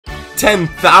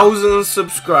10,000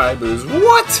 subscribers.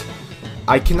 What?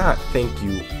 I cannot thank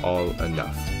you all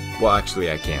enough. Well,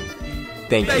 actually I can.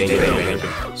 Thank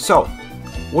you. So,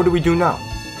 what do we do now?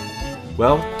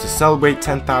 Well, to celebrate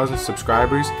 10,000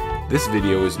 subscribers, this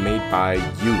video is made by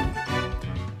you.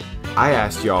 I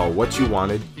asked y'all what you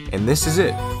wanted, and this is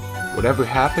it. Whatever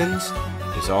happens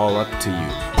is all up to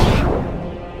you.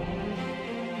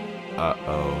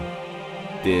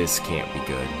 Uh-oh. This can't be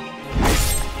good.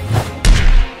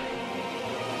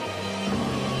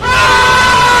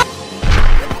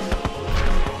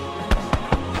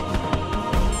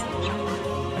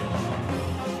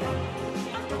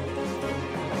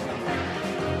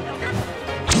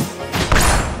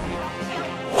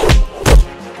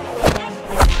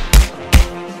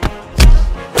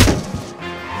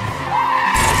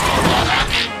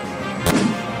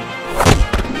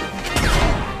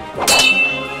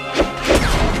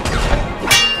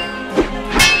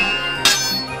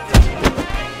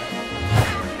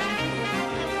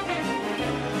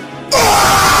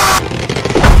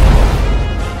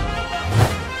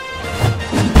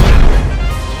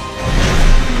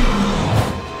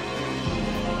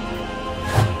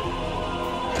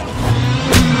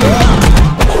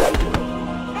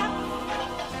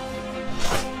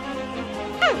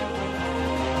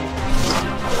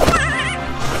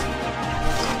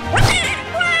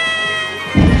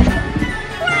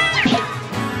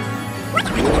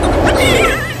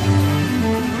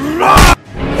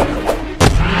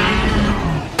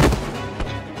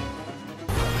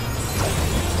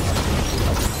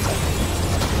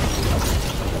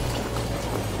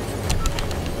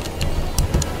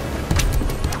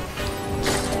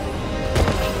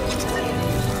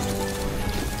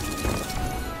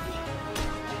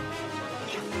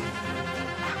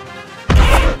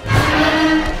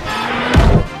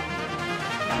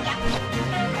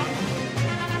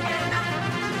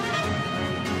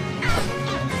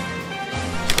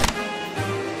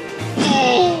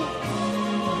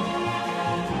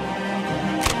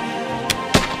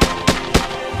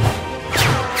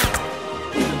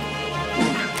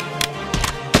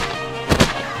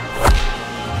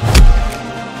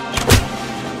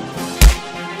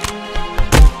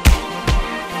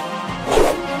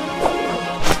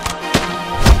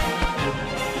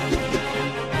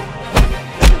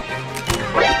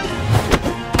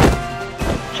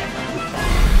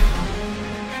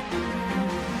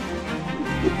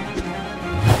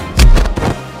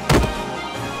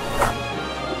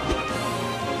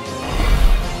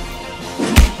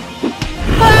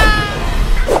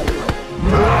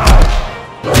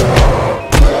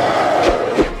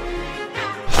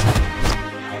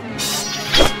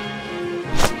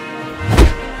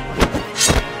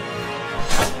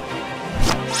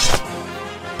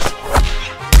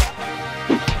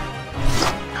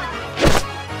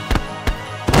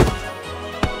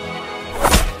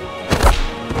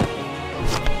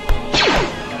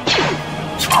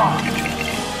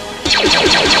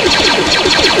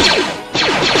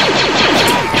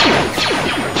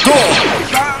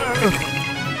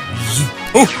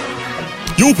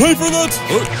 You'll pay for that?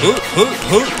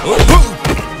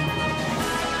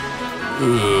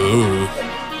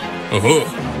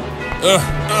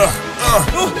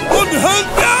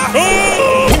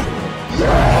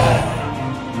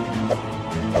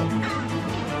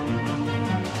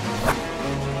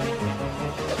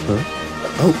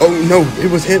 Oh no,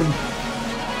 it was him.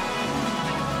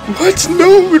 What?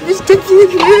 No, it was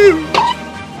definitely him.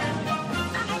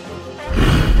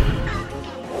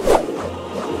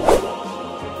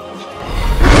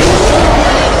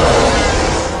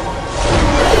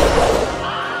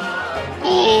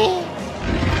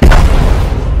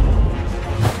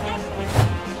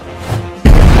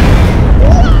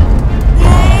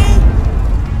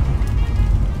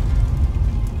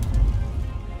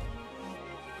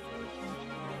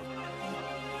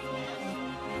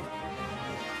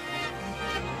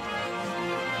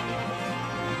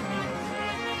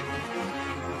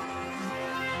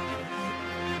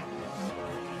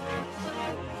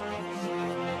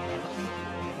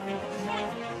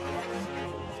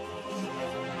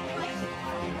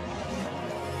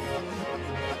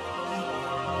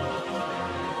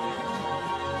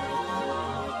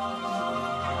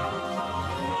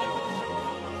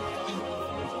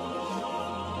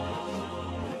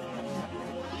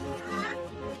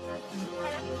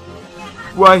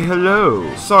 Why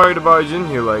hello, sorry to barge in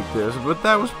here like this, but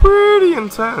that was pretty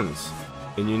intense.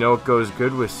 And you know what goes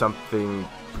good with something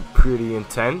pretty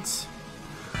intense?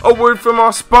 A word from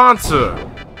our sponsor!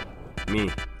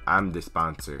 Me, I'm the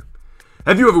sponsor.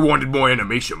 Have you ever wanted more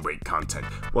animation break content?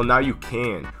 Well, now you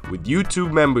can. With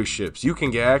YouTube memberships, you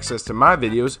can get access to my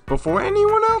videos before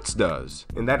anyone else does.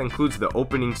 And that includes the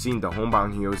opening scene to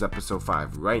Homebound Heroes Episode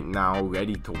 5, right now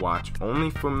ready to watch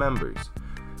only for members.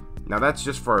 Now that's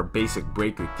just for our basic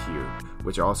breaker tier,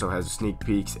 which also has sneak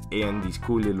peeks and these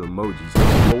cool little emojis.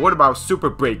 But what about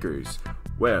super breakers?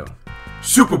 Well,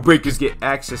 super breakers get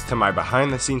access to my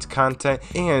behind the scenes content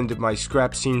and my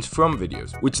scrap scenes from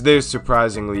videos, which there's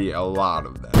surprisingly a lot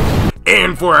of them.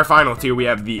 And for our final tier, we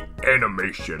have the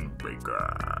animation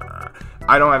breaker.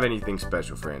 I don't have anything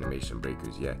special for animation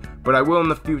breakers yet, but I will in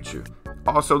the future.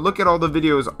 Also, look at all the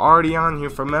videos already on here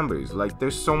for members. Like,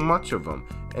 there's so much of them.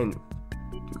 And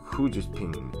who just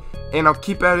pinged me? And I'll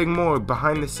keep adding more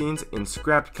behind the scenes and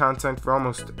scrapped content for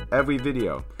almost every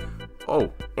video.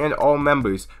 Oh, and all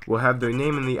members will have their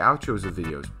name in the outros of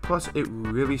videos. Plus, it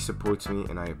really supports me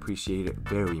and I appreciate it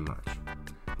very much.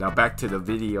 Now back to the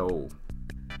video.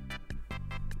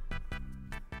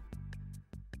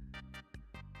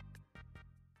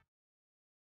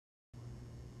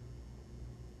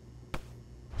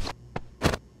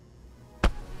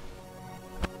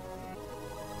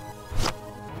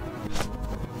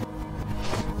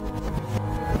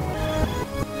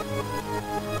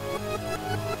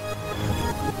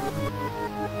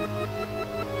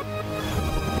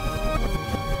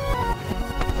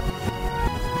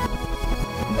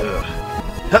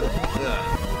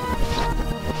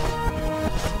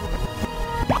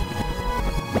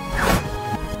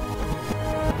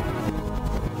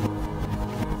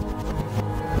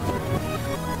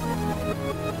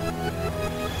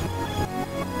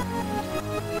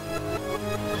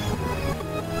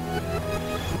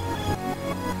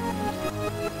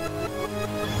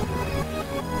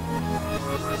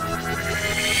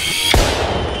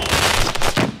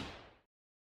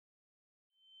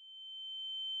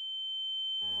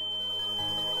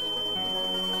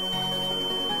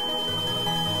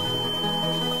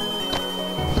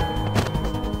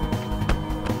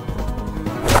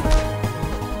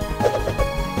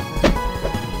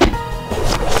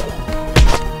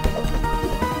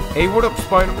 Hey, what up,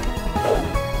 Spider-Man?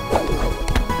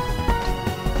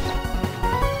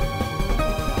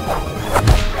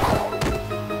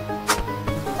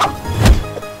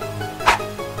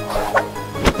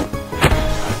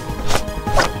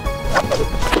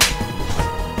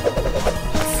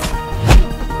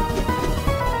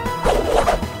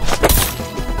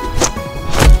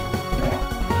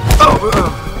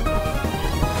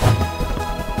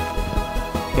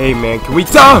 Hey, man, can we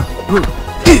talk?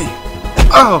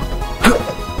 Oh!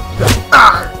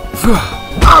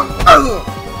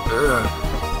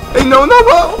 Hey, no, no,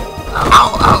 no!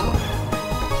 Ow, ow!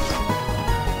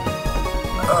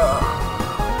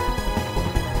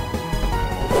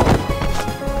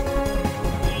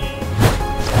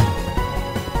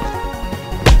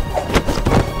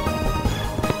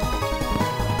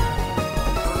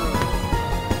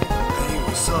 Hey,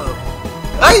 what's up?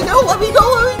 Hey, no, let me go,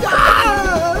 let me go!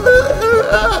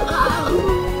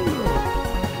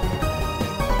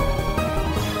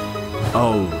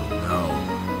 Oh no.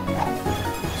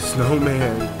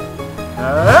 Snowman.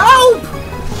 Help!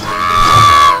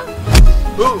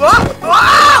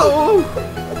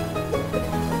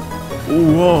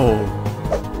 Whoa.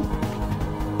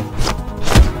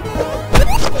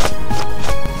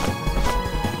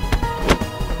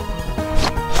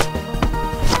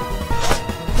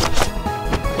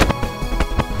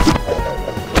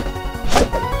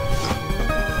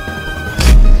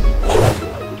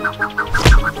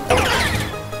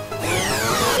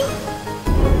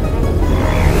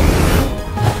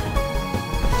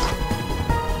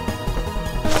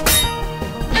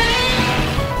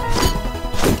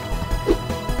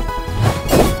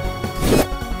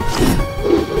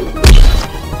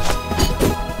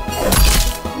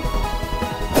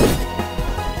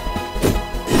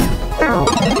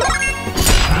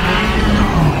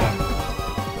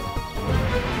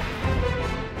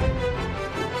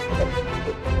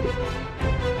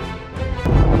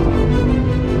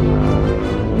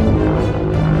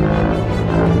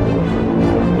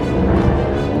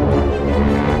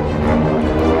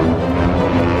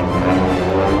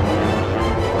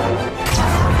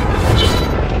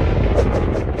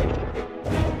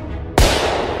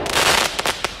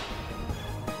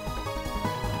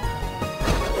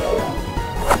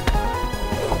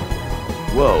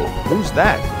 Whoa, who's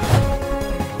that?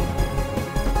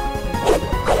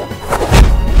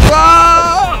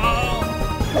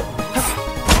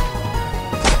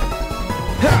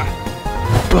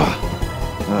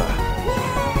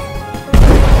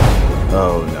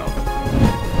 Oh no.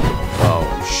 Oh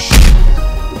shit.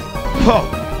 Oh.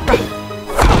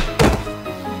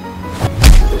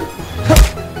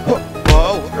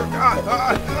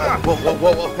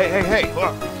 Hey.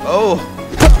 Oh.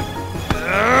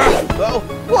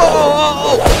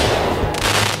 Whoa.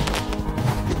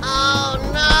 Oh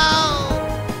no!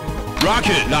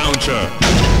 Rocket launcher.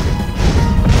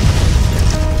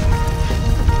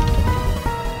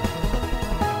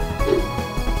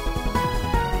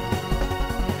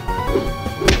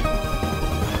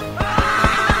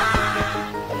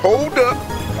 Hold up.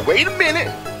 Wait a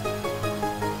minute.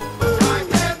 Why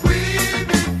can't we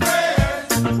be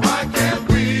friends? Why can't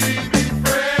we be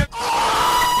friends?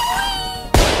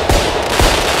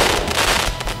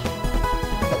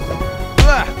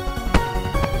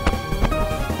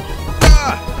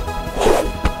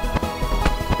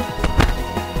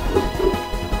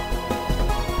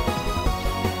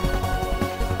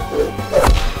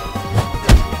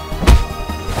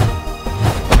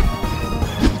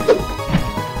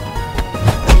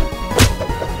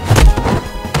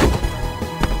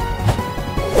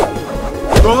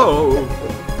 Whoa!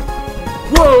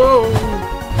 Whoa!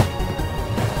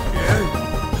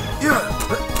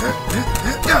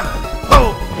 Oh!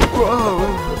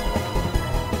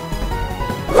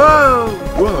 Whoa!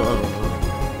 Whoa!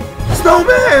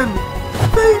 Snowman!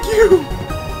 Thank you!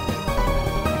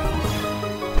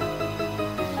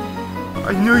 I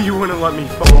knew you wouldn't let me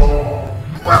fall.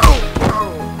 Whoa!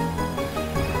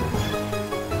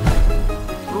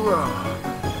 Whoa!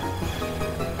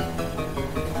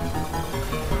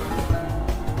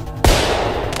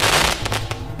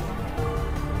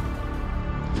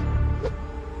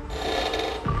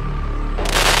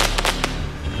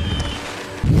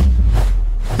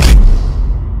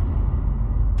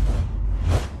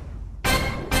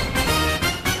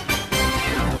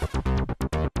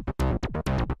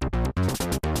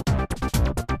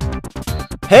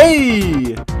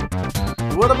 Hey!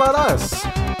 What about us?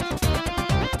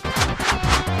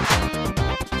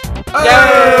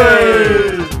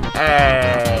 Hey!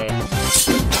 Hey!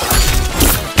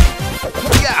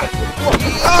 Yeah.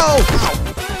 Oh.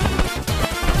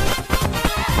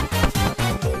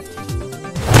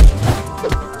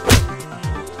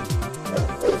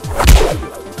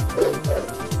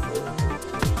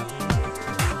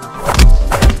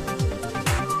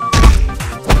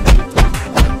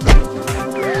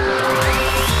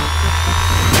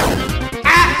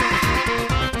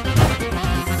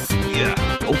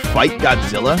 Go fight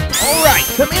Godzilla. All right,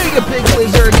 come here, you big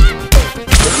lizard.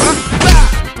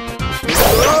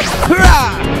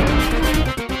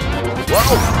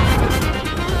 Whoa.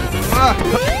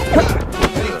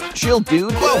 Chill,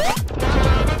 dude. Whoa.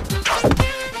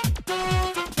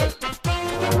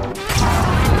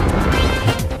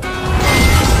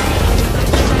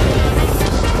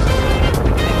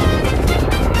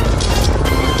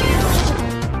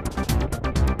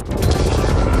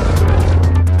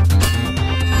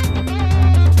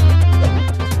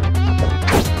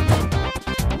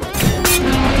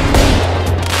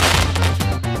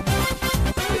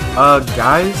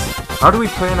 Guys, how do we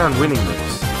plan on winning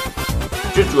this?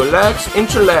 Just relax and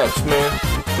chillax, man.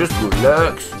 Just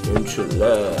relax and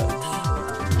chillax.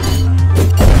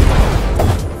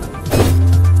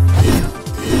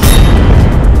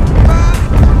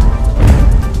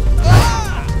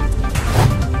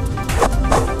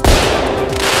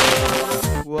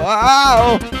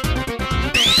 Wow.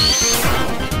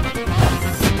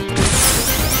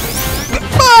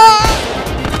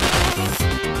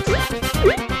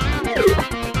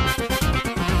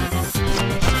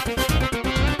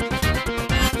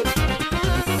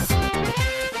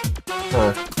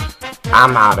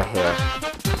 I'm out of here.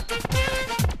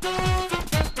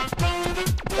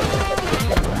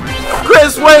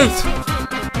 Chris, wait!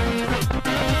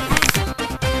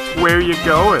 Where are you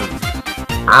going?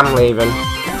 I'm leaving.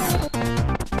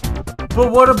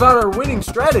 But what about our winning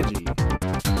strategy?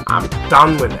 I'm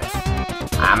done with this.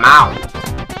 I'm out.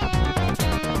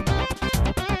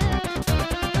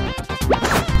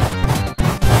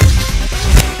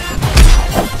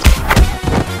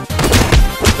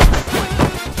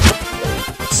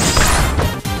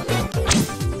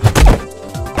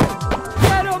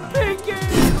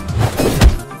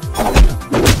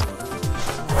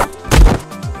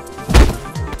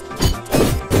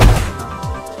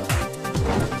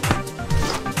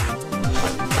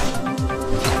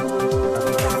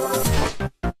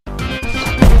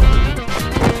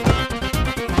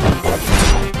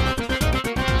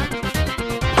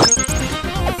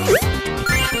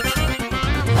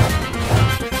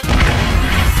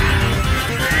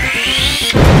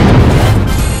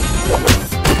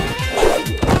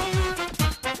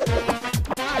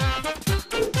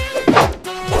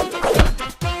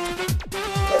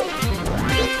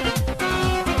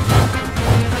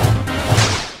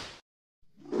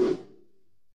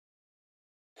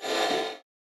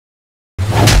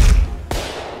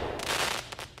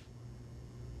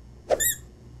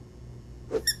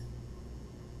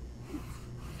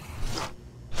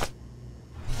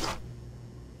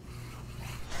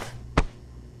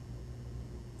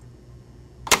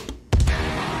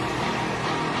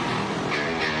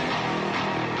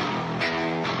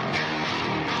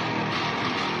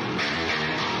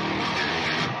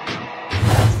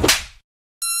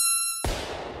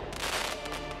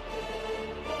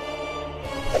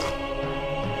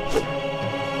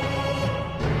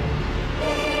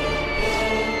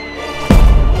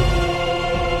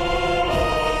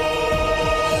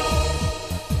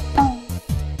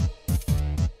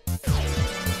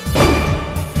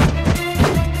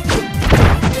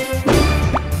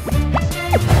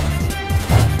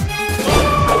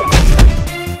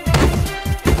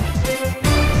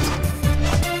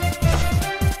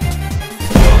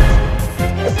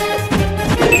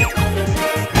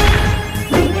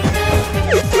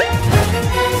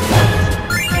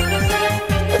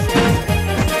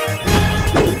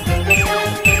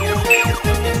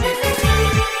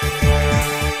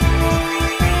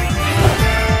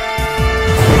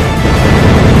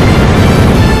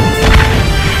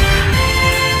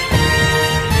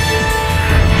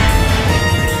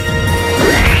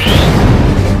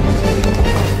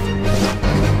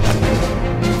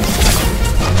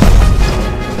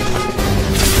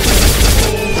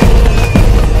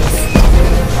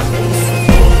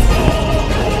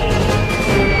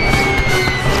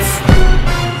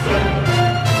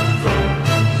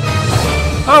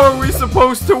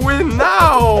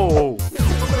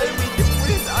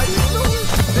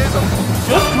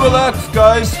 relax,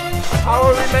 guys. How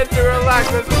are we meant to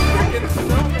relax? There's a freaking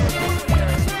snowman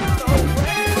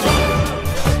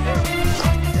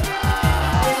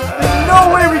There's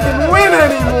no way we can win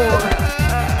anymore.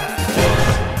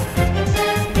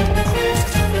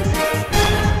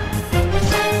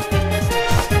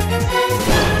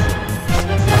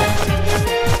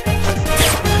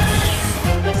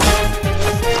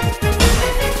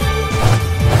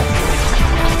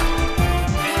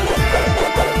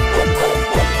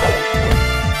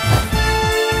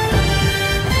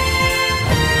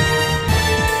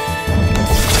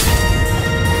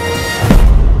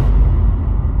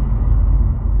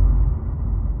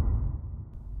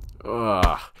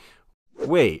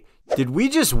 Wait, did we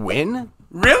just win?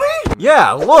 Really?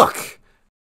 Yeah, look!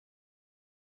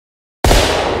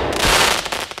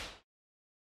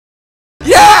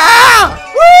 Yeah!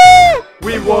 Woo!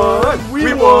 We won!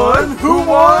 We won! Who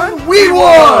won? We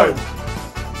won!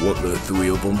 What, the three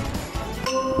of them?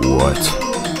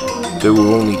 What? There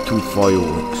were only 2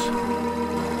 fireworks.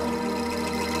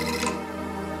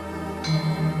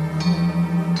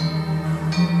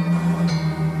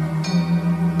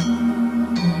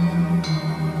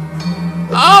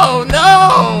 Oh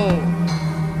no!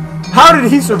 How did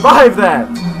he survive that?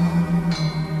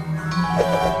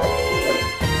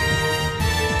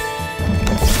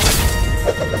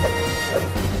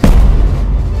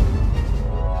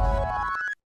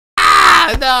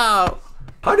 Ah no!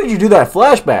 How did you do that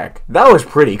flashback? That was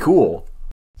pretty cool.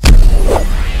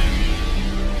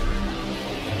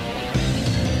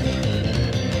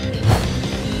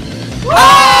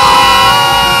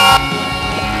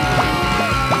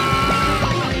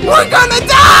 We're gonna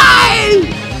die!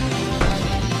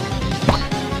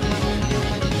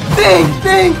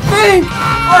 Think!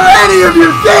 Are any of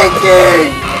you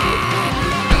thinking?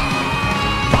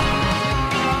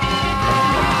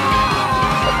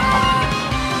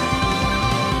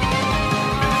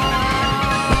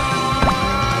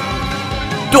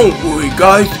 Don't worry,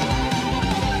 guys.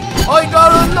 I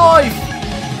got a knife!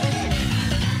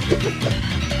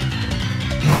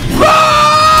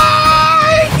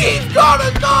 He's got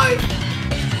a knife!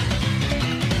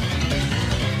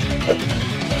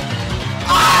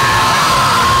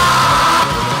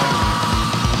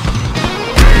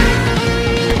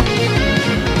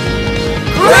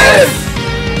 Chris!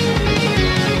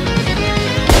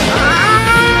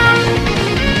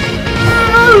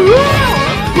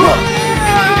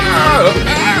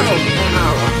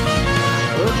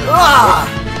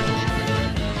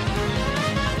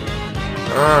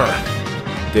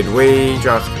 Did we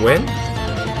just win?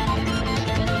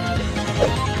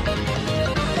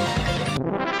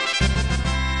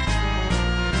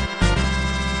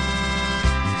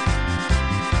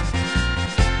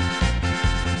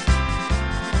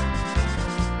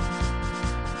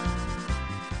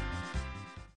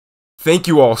 Thank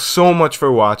you all so much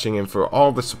for watching and for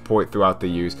all the support throughout the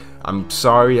years. I'm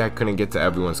sorry I couldn't get to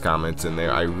everyone's comments in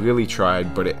there. I really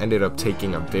tried, but it ended up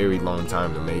taking a very long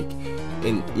time to make.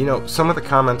 And, you know, some of the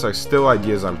comments are still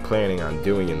ideas I'm planning on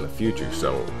doing in the future,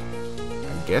 so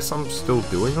I guess I'm still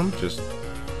doing them, just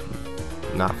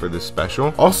not for this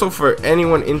special. Also, for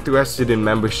anyone interested in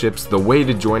memberships, the way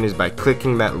to join is by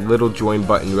clicking that little join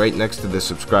button right next to the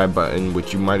subscribe button,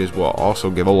 which you might as well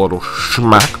also give a little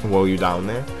smack while you're down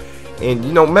there. And,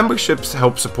 you know, memberships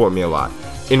help support me a lot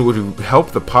and would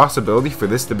help the possibility for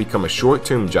this to become a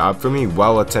short-term job for me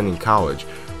while attending college,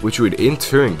 which would in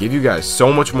turn give you guys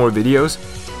so much more videos.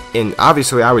 And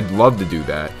obviously I would love to do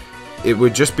that. It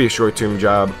would just be a short-term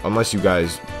job unless you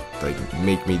guys like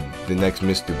make me the next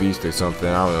Mr. Beast or something.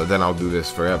 I don't know, then I'll do this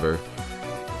forever.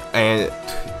 And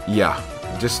yeah,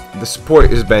 just the support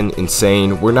has been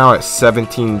insane. We're now at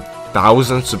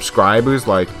 17,000 subscribers.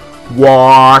 Like,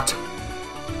 what?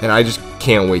 And I just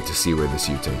can't wait to see where this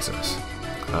year takes us.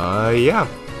 Yeah.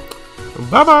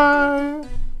 Bye-bye.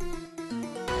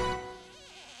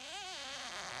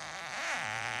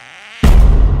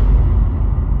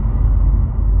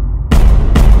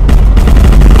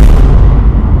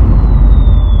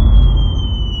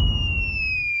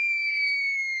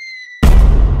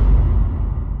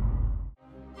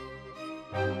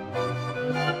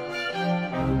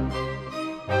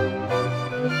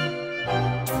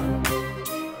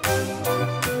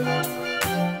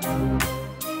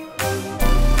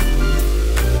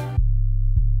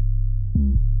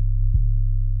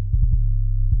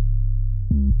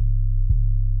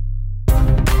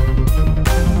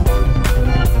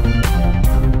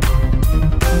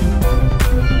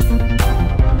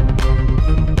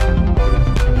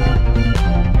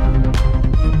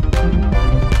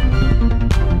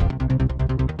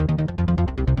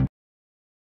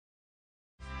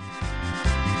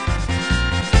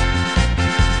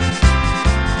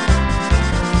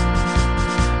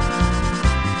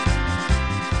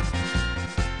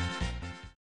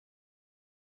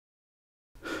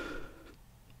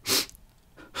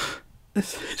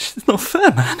 It's just not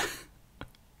fair, man.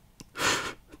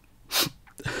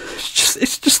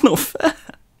 It's just not fair.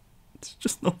 It's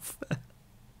just not fair.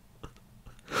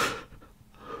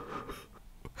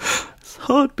 It's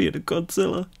hard being a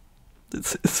Godzilla.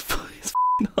 It's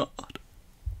f***ing hard.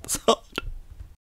 It's hard.